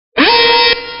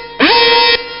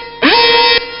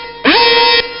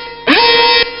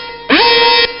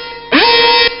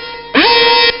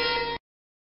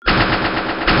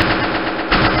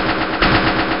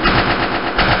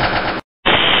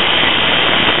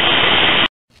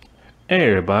Hey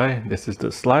everybody, this is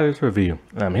the Sliders Review,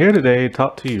 and I'm here today to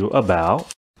talk to you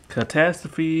about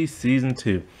Catastrophe Season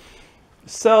 2.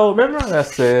 So, remember when I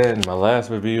said in my last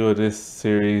review of this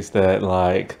series that,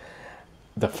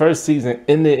 the first season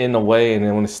ended in a way, and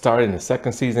then when it started in the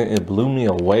second season, it blew me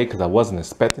away because I wasn't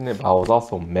expecting it, but I was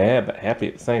also mad but happy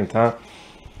at the same time?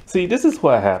 See, this is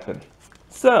what happened.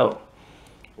 So,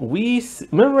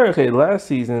 last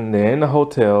season, they're in the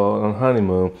hotel on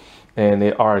honeymoon, and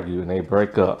they argue and they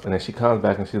break up, and then she comes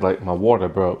back and she's like, my water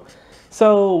broke.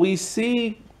 So we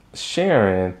see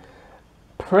Sharon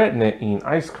pregnant eating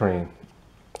ice cream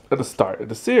at the start of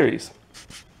the series.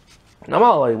 And I'm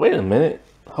all like, wait a minute,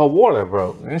 her water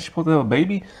broke and she's supposed to have a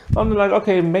baby. I'm like,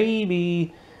 okay,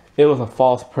 maybe it was a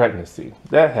false pregnancy.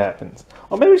 That happens.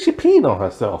 Or maybe she peed on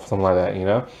herself, something like that, you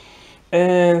know.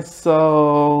 And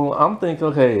so I'm thinking,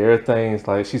 okay, everything's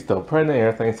like, she's still pregnant,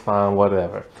 everything's fine,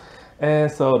 whatever.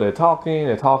 And so they're talking,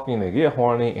 they get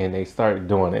horny, and they start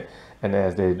doing it. And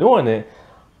as they're doing it,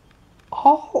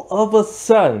 all of a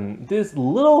sudden, this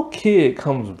little kid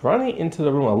comes running into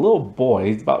the room, a little boy.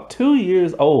 He's about 2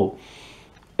 years old.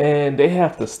 And they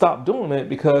have to stop doing it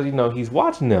because, you know, he's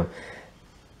watching them.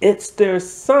 It's their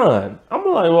son. I'm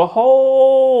like, well,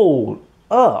 hold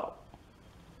up.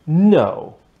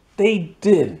 No, they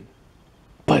didn't.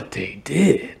 But they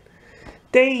did.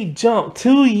 They jumped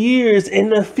 2 years in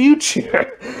the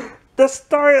future. The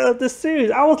start of the series.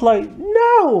 I was like,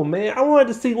 no, man. I wanted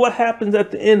to see what happens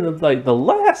at the end of like the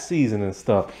last season and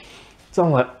stuff. So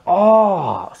I'm like,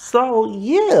 oh, so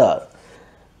yeah.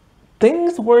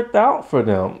 Things worked out for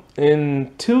them.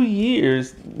 In 2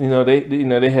 years,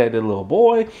 they had their little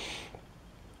boy.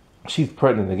 She's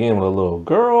pregnant again with a little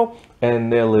girl,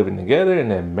 and they're living together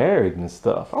and they're married and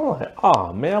stuff. I'm like,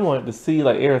 oh man, I wanted to see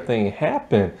like everything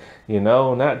happen,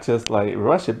 not just like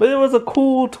rush it. But it was a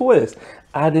cool twist.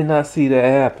 I did not see that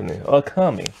happening or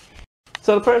coming.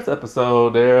 So the first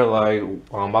episode, they're like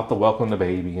about to welcome the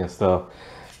baby and stuff.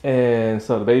 And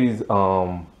so the baby's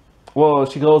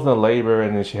she goes into labor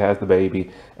and then she has the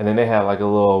baby, and then they have like a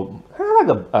little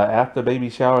a after baby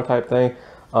shower type thing.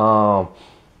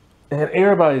 And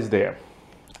everybody's there.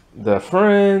 The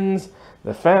friends,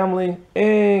 the family,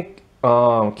 and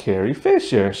Carrie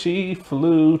Fisher. She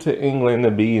flew to England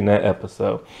to be in that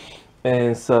episode.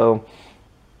 And so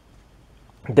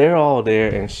they're all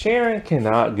there, and Sharon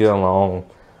cannot get along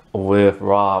with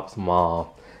Rob's mom.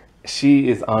 She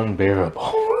is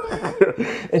unbearable.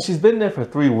 And she's been there for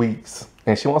 3 weeks,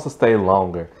 and she wants to stay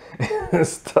longer and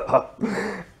stuff.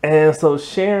 And so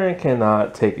Sharon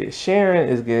cannot take it. Sharon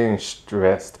is getting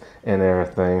stressed and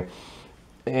everything.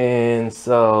 And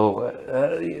so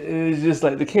it's just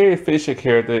like the Carrie Fisher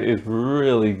character is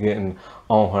really getting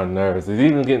on her nerves. It's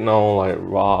even getting on like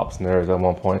Rob's nerves at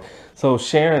one point. So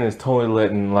Sharon is totally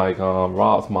letting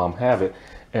Rob's mom have it.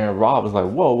 And Rob is like,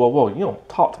 whoa, you don't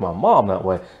talk to my mom that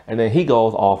way. And then he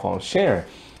goes off on Sharon.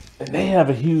 And they have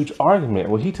a huge argument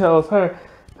where he tells her,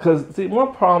 because see,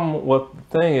 one problem with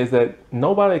the thing is that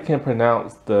nobody can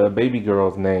pronounce the baby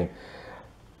girl's name.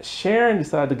 Sharon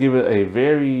decided to give it a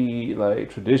very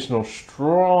traditional,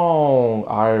 strong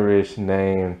Irish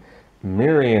name,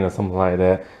 Miriam or something like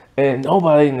that. And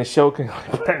nobody in the show can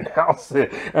pronounce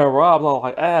it. And Rob's all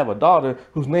like, I have a daughter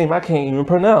whose name I can't even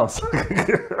pronounce.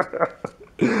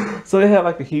 So they had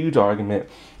a huge argument.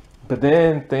 But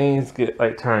then things get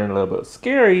turning a little bit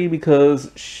scary because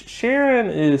Sharon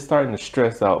is starting to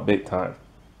stress out big time.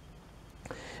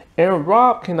 And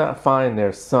Rob cannot find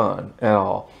their son at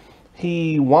all.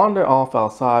 He wandered off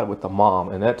outside with the mom,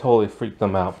 and that totally freaked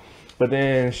them out. But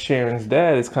then Sharon's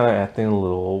dad is kind of acting a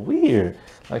little weird.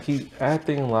 He's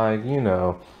acting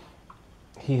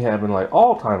he having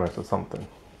Alzheimer's or something.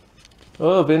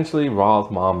 Well, eventually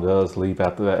Rob's mom does leave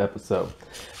after that episode.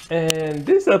 And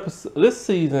this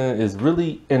season is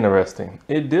really interesting.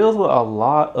 It deals with a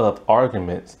lot of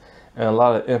arguments and a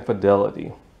lot of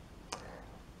infidelity.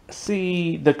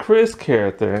 See, the Chris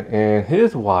character and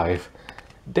his wife,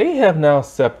 they have now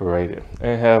separated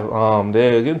and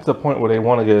they're getting to the point where they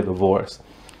want to get a divorce.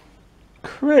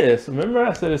 Chris, remember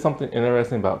I said there's something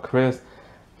interesting about Chris?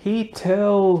 He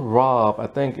tells Rob, I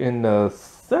think in the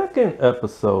second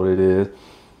episode it is,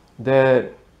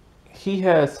 that he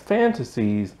has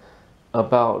fantasies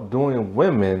about doing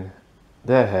women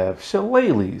that have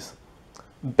shillelaghs.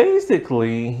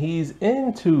 Basically, he's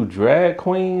into drag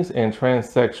queens and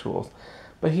transsexuals,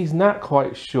 but he's not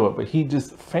quite sure, but he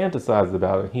just fantasizes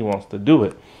about it. He wants to do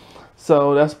it.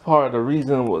 So that's part of the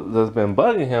reason that's been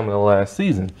bugging him in the last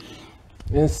season.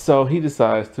 And so he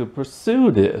decides to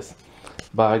pursue this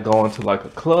by going to a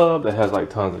club that has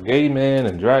tons of gay men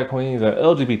and drag queens, an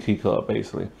LGBT club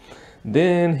basically.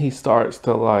 Then he starts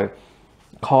to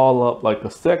call up like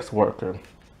a sex worker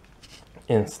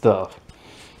and stuff.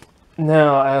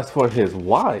 Now, as for his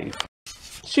wife,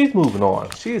 she's moving on.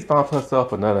 She's found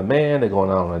herself another man. They're going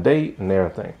out on a date and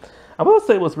everything. I will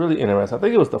say what's really interesting. I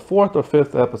think it was the 4th or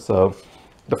 5th episode,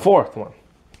 the 4th one,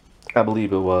 I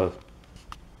believe it was,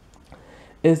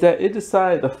 is that it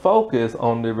decided to focus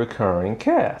on the recurring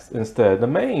cast instead of the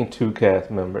main 2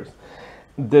 cast members.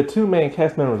 The 2 main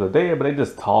cast members are there, but they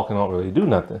just talk and don't really do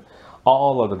nothing.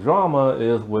 All of the drama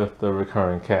is with the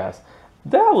recurring cast.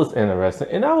 That was interesting,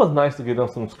 and that was nice to give them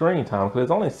some screen time because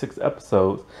there's only 6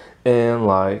 episodes in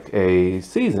like a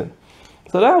season.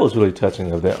 So that was really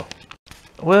touching of them.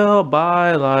 Well,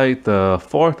 by like the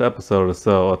 4th episode or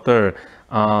so, or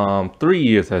 3rd, 3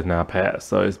 years has now passed.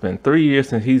 So it's been 3 years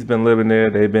since he's been living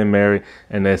there. They've been married,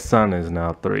 and their son is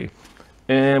now 3.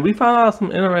 And we found out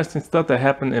some interesting stuff that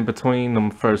happened in between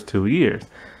them first 2 years.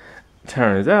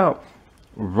 Turns out,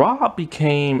 Rob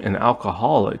became an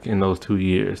alcoholic in those 2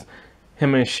 years.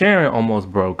 Him and Sharon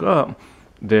almost broke up.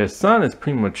 Their son is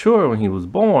premature when he was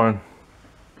born.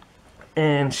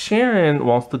 And Sharon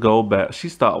wants to go back. She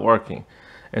stopped working.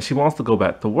 And she wants to go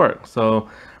back to work. So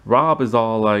Rob is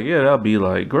all like, yeah, that'll be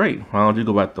like great. Why don't you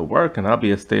go back to work and I'll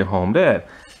be a stay-at-home dad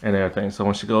and everything. So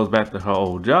when she goes back to her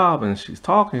old job and she's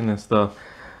talking and stuff,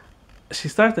 she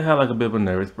starts to have like a bit of a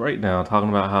nervous breakdown, talking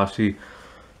about how she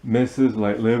misses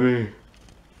like living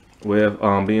with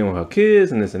being with her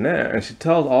kids and this and that. And she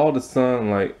tells all the son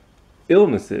like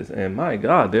illnesses, and my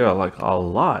God, there are like a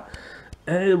lot.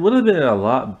 And it would have been a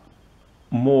lot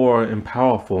more and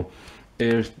powerful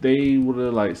if they would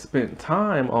have like spent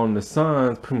time on the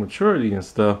son's prematurity and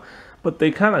stuff, but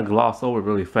they kind of gloss over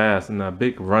really fast in a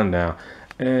big rundown,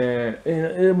 and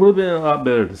it would have been a lot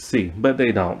better to see, but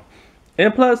they don't.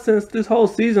 And plus, since this whole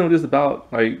season was just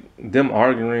about like them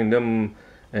arguing, them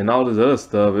and all this other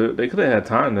stuff, they could have had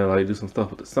time to like do some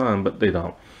stuff with the son, but they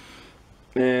don't.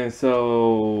 And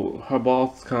so her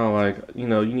boss is kind of like, you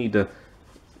know, you need to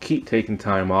keep taking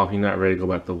time off. You're not ready to go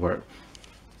back to work.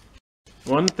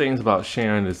 One of the things about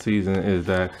Sharon this season is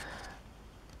that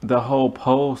the whole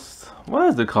what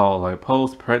is it called? Like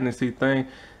post-pregnancy thing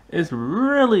is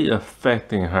really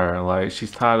affecting her. Like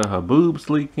she's tired of her boobs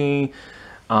leaking.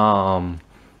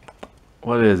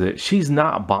 What is it? She's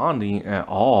not bonding at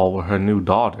all with her new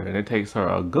daughter. And it takes her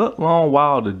a good long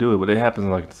while to do it, but it happens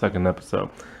in like the 2nd episode.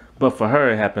 But for her,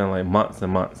 it happened like months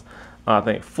and months. I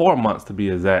think 4 months to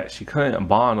be exact. She couldn't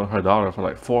bond with her daughter for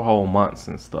like 4 whole months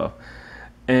and stuff.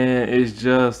 And it's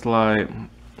just like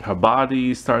her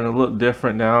body's starting to look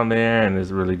different down there, and it's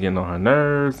really getting on her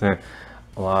nerves. And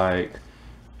like,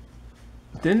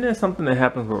 then there's something that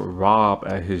happens with Rob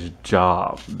at his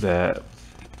job that,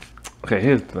 okay,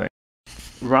 here's the thing.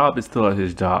 Rob is still at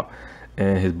his job,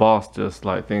 and his boss just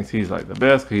like thinks he's like the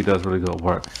best because he does really good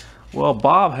work. Well,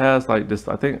 Bob has like this,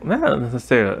 I think, not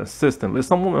necessarily an assistant, but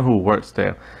some woman who works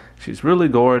there. She's really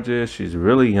gorgeous, she's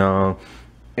really young,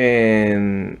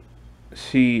 and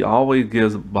she always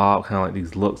gives Bob kind of like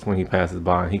these looks when he passes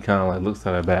by, and he kind of like looks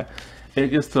at her back. It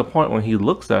gets to the point when he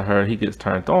looks at her, he gets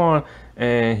turned on,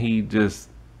 and he just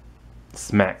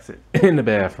smacks it in the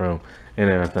bathroom and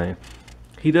everything.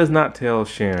 He does not tell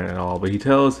Sharon at all, but he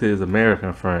tells his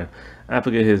American friend. I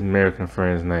forget his American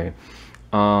friend's name.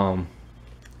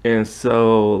 And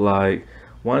so like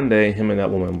one day him and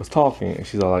that woman was talking, and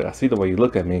she's all like, I see the way you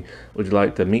look at me. Would you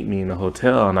like to meet me in the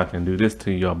hotel and I can do this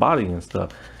to your body and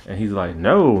stuff? And he's like,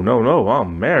 no,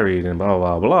 I'm married and blah,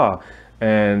 blah, blah.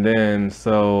 And then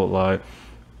so like,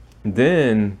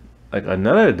 then like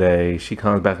another day she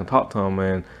comes back and talks to him,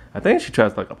 and I think she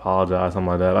tries to like apologize, something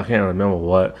like that. I can't remember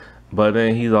what. But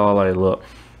then he's all like, look,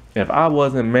 if I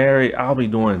wasn't married, I'll be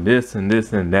doing this and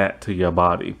this and that to your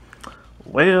body.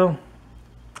 Well,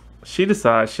 she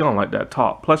decides she don't like that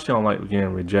talk. Plus, she don't like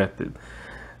getting rejected.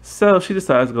 So she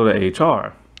decides to go to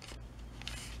HR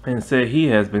and say he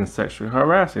has been sexually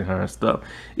harassing her and stuff,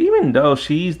 even though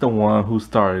she's the one who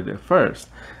started it first.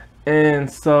 And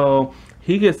so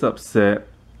he gets upset,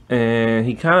 and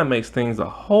he kind of makes things a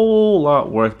whole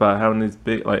lot worse by having these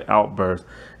big like outbursts,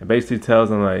 and basically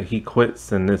tells him like he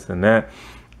quits and this and that,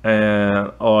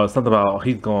 and or something about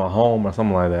he's going home or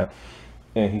something like that,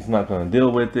 and he's not going to deal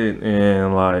with it,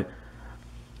 and like,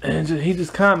 and he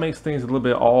just kind of makes things a little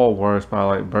bit all worse by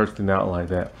like bursting out like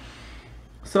that.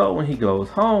 So when he goes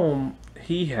home,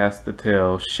 he has to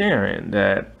tell Sharon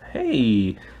that,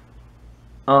 hey,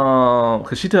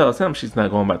 because she tells him she's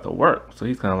not going back to work, so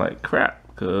he's kind of like, crap,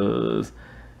 because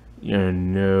you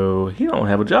know he don't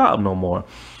have a job no more.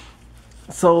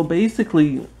 So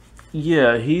basically,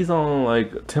 yeah, he's on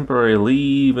like temporary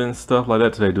leave and stuff like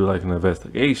that till they do like an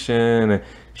investigation, and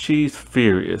she's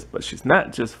furious, but she's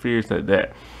not just furious at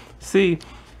that. See,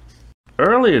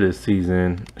 earlier this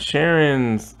season,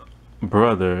 Sharon's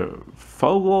brother,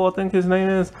 Fogel, I think his name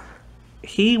is,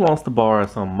 he wants to borrow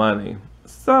some money.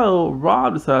 So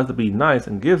Rob decides to be nice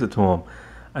and gives it to him.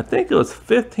 I think it was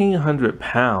 1,500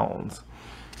 pounds.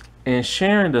 And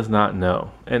Sharon does not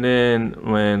know. And then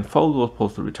when Fogel is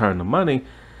supposed to return the money,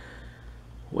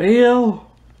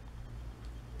 well,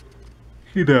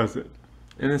 he doesn't.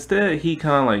 And instead, he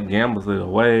kind of like gambles it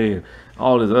away and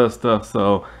all this other stuff.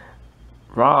 So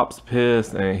Rob's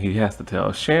pissed and he has to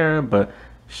tell Sharon, but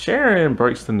Sharon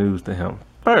breaks the news to him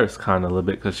first, kind of a little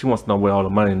bit, because she wants to know where all the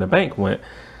money in the bank went.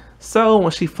 So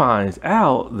when she finds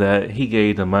out that he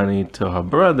gave the money to her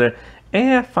brother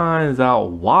and finds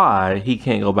out why he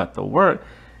can't go back to work,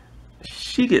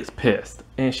 she gets pissed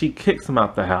and she kicks him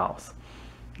out the house.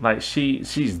 Like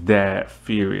she's that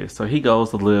furious. So he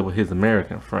goes to live with his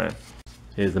American friend.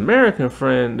 His American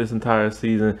friend this entire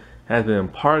season has been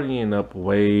partying up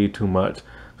way too much,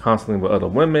 constantly with other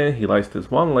women. He likes this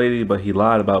one lady, but he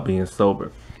lied about being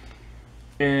sober.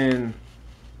 And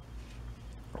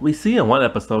we see in one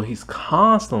episode he's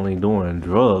constantly doing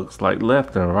drugs, like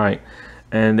left and right.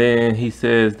 And then he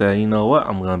says that, you know what,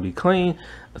 I'm gonna be clean.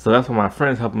 So that's why my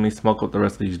friend's helping me smoke up the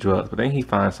rest of these drugs. But then he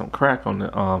finds some crack on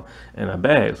the in a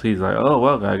bag. So he's like, oh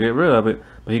well, gotta get rid of it.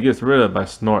 But he gets rid of it by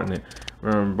snorting it.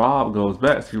 When Rob goes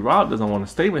back, see, Rob doesn't want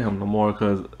to stay with him no more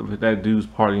because that dude's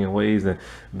partying ways and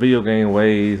video game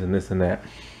ways and this and that.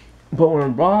 But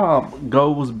when Rob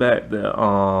goes back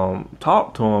to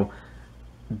talk to him,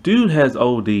 dude has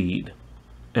OD'd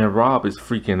and Rob is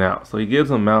freaking out. So he gives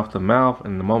him mouth to mouth,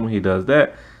 and the moment he does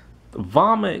that,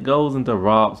 vomit goes into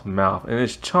Rob's mouth and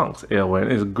it's chunks everywhere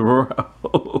and it's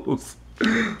gross.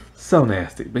 So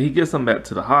nasty. But he gets him back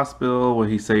to the hospital where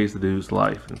he saves the dude's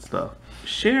life and stuff.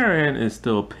 Sharon is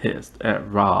still pissed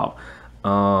at Rob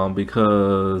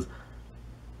because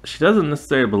she doesn't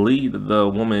necessarily believe that the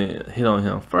woman hit on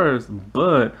him first,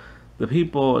 but the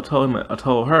people told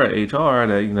her at HR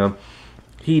that, you know,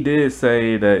 he did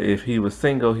say that if he was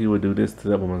single, he would do this to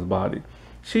that woman's body.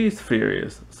 She's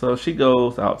furious. So she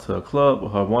goes out to a club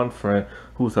with her one friend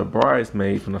who's her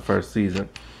bridesmaid from the first season.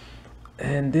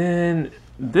 And then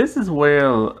this is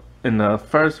where in the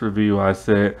first review I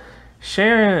said,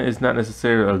 Sharon is not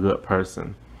necessarily a good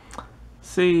person.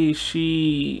 See,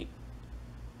 she's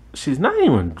not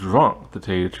even drunk, to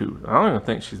tell you the truth. I don't even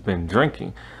think she's been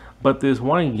drinking. But this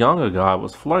one younger guy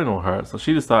was flirting with her. So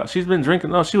she just thought she's been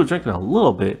drinking. No, she was drinking a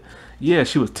little bit. Yeah,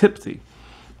 she was tipsy.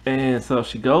 And so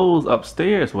she goes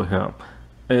upstairs with him.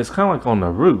 And it's kind of like on the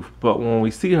roof. But when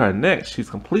we see her next, she's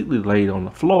completely laid on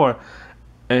the floor.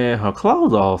 And her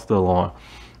clothes are all still on.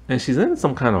 And she's in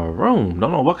some kind of a room.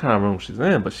 Don't know what kind of room she's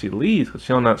in. But she leaves because she's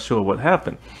not sure what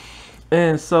happened.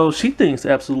 And so she thinks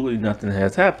absolutely nothing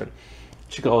has happened.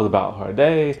 She goes about her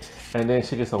day, and then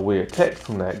she gets a weird text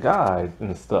from that guy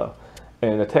and stuff.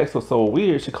 And the text was so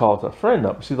weird, she calls her friend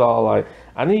up. She's all like,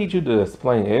 I need you to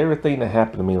explain everything that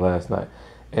happened to me last night.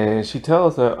 And she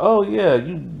tells her, oh yeah,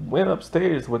 you went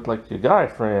upstairs with like your guy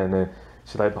friend. And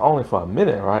she's like, only for a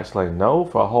minute, right? She's like, no,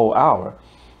 for a whole hour.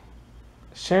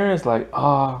 Sharon's like,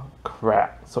 oh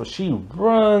crap. So she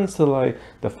runs to like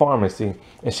the pharmacy,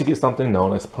 and she gets something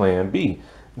known as Plan B,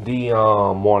 the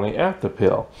morning after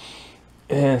pill.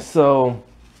 And so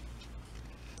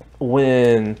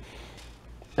when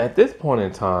at this point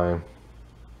in time,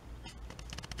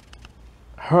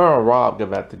 her and Rob get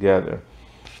back together.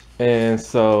 And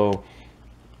so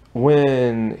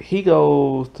when he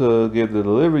goes to give the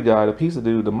delivery guy, the pizza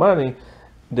dude, the money,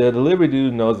 the delivery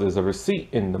dude knows there's a receipt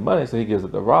in the money, so he gives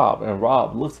it to Rob. And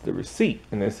Rob looks at the receipt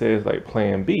and it says like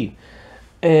Plan B.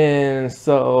 And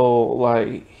so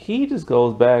like he just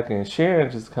goes back, and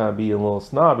Sharon just kind of being a little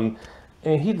snobby.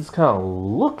 And he just kind of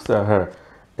looks at her,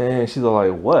 and she's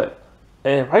like, what?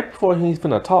 And right before he's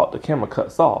finna talk, the camera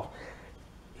cuts off.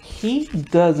 He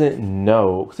doesn't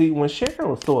know. See, when Sharon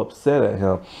was so upset at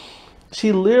him,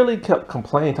 she literally kept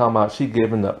complaining, talking about she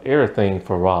giving up everything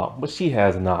for Rob, but she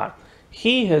has not.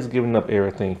 He has given up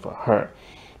everything for her.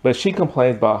 But she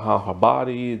complains about how her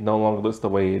body no longer looks the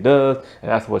way it does,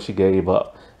 and that's what she gave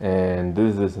up. And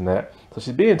this, and that. So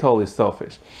she's being totally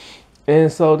selfish.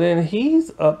 And so then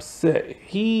he's upset.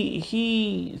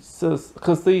 He says,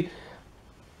 cause see,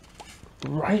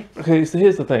 right? Okay, so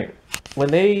here's the thing. When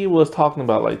they was talking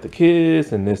about like the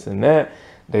kids and this and that,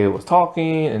 they was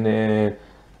talking, and then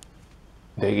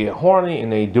they get horny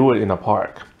and they do it in a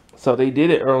park. So they did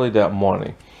it early that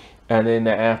morning. And then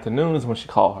the afternoon is when she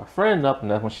called her friend up, and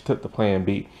that's when she took the Plan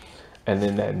B. And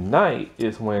then that night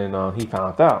is when he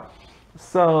found out.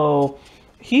 So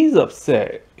he's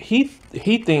upset. He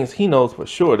thinks he knows for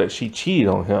sure that she cheated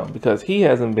on him because he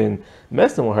hasn't been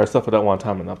messing with her except for that one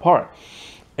time in the park.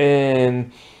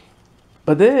 And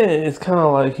but then it's kind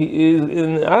of like he is,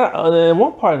 in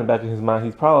one part in the back of his mind,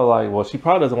 he's probably like, well, she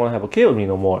probably doesn't want to have a kid with me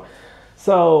no more.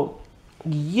 So,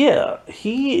 yeah,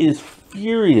 he is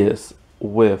furious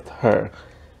with her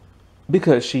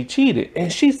because she cheated.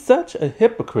 And she's such a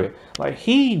hypocrite. Like,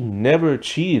 he never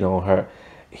cheated on her.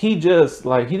 He just,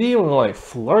 like, he didn't even, like,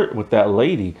 flirt with that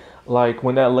lady. Like,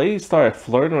 when that lady started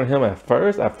flirting with him at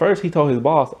first he told his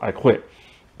boss, I quit.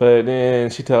 But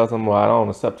then she tells him, well, I don't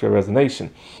accept your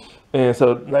resignation. And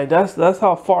so, like, that's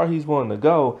how far he's willing to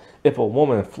go. If a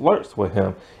woman flirts with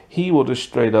him, he will just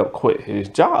straight up quit his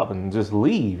job and just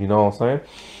leave. You know what I'm saying?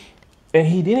 And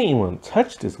he didn't even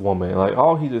touch this woman. Like,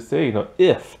 all he just said,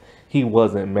 if he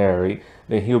wasn't married,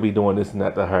 then he'll be doing this and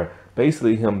that to her.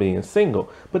 Basically, him being single.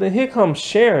 But then here comes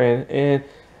Sharon, and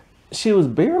she was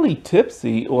barely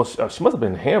tipsy. Well, she must have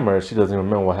been hammered. She doesn't even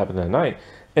remember what happened that night.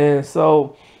 And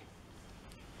so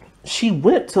she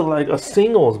went to like a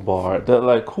singles bar to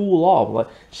like cool off. Like,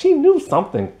 she knew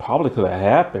something probably could have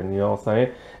happened, you know what I'm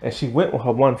saying? And she went with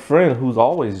her one friend who's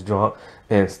always drunk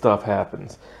and stuff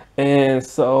happens. And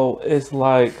so it's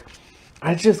like,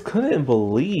 I just couldn't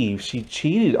believe she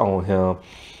cheated on him.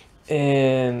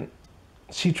 And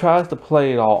she tries to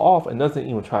play it all off and doesn't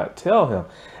even try to tell him.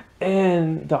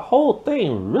 And the whole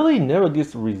thing really never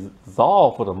gets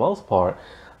resolved for the most part.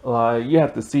 Like, you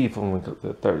have to see from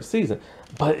the third season.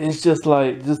 But it's just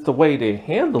like, just the way they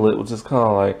handle it was just kind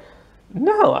of like,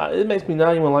 no, it makes me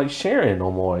not even like Sharon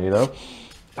no more, you know?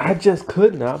 I just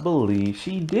could not believe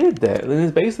she did that. And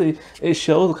it's basically, it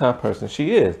shows the kind of person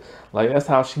she is. Like, that's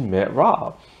how she met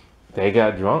Rob. They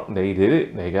got drunk, they did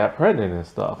it, they got pregnant and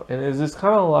stuff. And it's just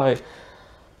kind of like,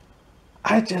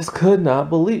 I just could not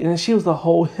believe. And she was a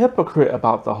whole hypocrite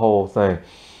about the whole thing.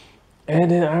 And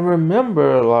then I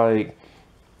remember, like,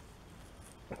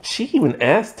 she even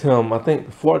asked him, I think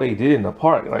before they did in the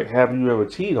park, like, have you ever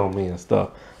cheated on me and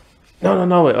stuff? No.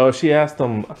 Oh, she asked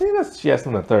him, I think she asked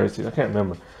him the third season, I can't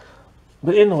remember.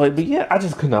 But anyway, but yeah, I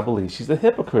just could not believe she's a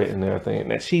hypocrite and everything,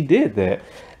 and that she did that.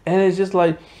 And it's just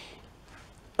like,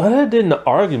 other than the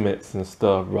arguments and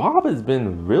stuff, Rob has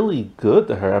been really good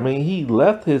to her. I mean, he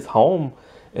left his home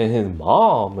and his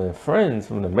mom and friends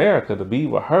from America to be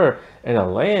with her in a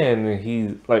land and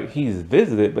he's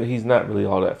visited, but he's not really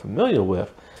all that familiar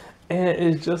with. And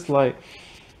it's just like,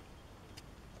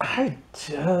 I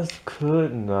just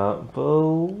could not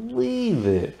believe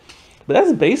it. But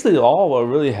that's basically all what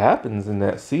really happens in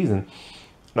that season.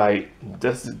 Like,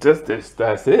 just this,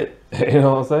 that's it. You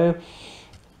know what I'm saying?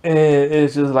 And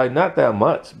it's just like not that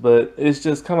much, but it's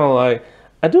just kind of like,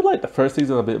 I do like the first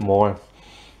season a bit more.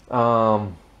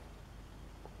 Um,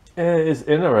 and it's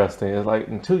interesting. It's like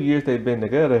in 2 years they've been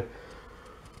together,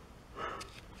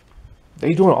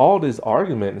 they doing all this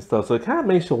argument and stuff. So it kind of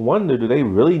makes you wonder, do they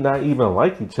really not even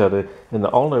like each other? And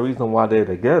the only reason why they're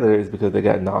together is because they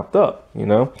got knocked up, you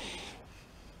know?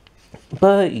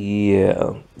 But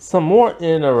yeah, some more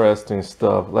interesting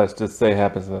stuff, let's just say,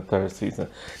 happens in the third season.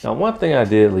 Now, one thing I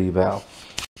did leave out,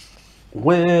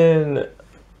 when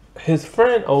his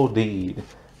friend OD'd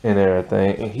and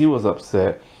everything, and he was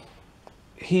upset,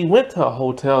 he went to a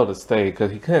hotel to stay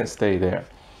because he couldn't stay there.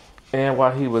 And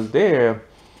while he was there,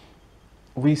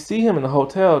 we see him in the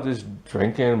hotel just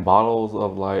drinking bottles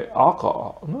of like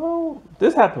alcohol. No,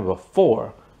 this happened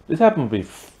before. This happened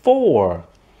before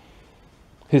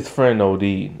his friend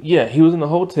OD'd. Yeah, he was in the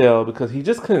hotel because he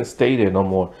just couldn't stay there no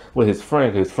more with his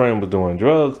friend. His friend was doing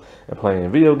drugs and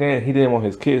playing video games. He didn't want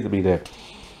his kids to be there.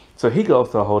 So he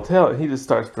goes to a hotel and he just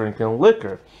starts drinking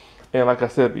liquor. And like I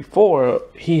said before,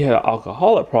 he had an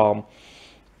alcoholic problem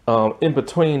in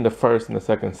between the first and the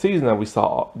second season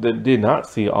that did not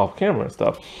see off camera and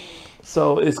stuff.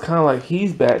 So it's kind of like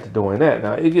he's back to doing that.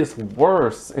 Now it gets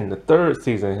worse in the third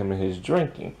season, him and his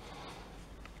drinking.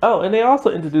 Oh, and they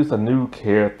also introduced a new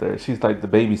character. She's like the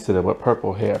babysitter with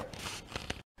purple hair.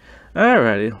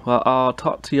 Alrighty, well, I'll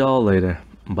talk to y'all later.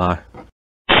 Bye.